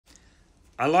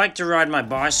I like to ride my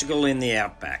bicycle in the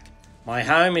outback. My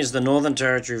home is the Northern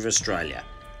Territory of Australia,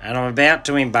 and I'm about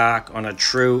to embark on a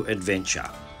true adventure.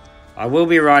 I will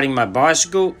be riding my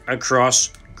bicycle across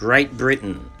Great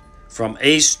Britain, from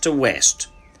east to west.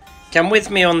 Come with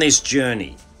me on this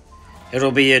journey.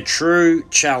 It'll be a true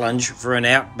challenge for an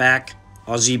outback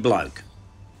Aussie bloke.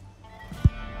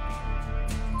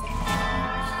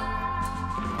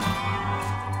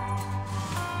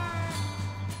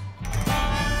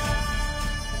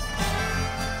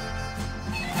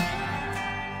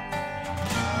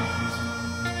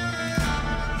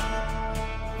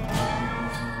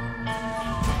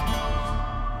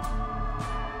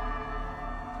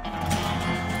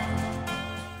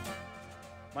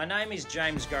 My name is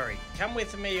James Gorry. Come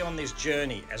with me on this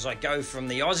journey as I go from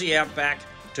the Aussie outback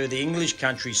to the English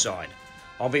countryside.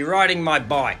 I'll be riding my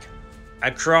bike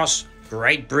across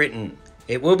Great Britain.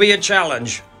 It will be a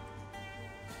challenge.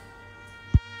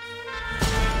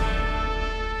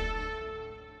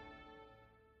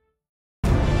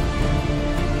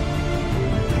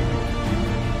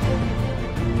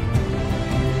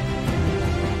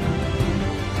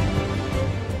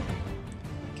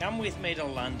 Come with me to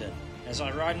London as I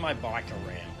ride my bike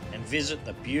around and visit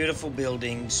the beautiful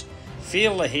buildings,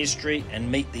 feel the history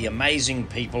and meet the amazing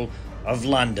people of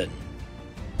London.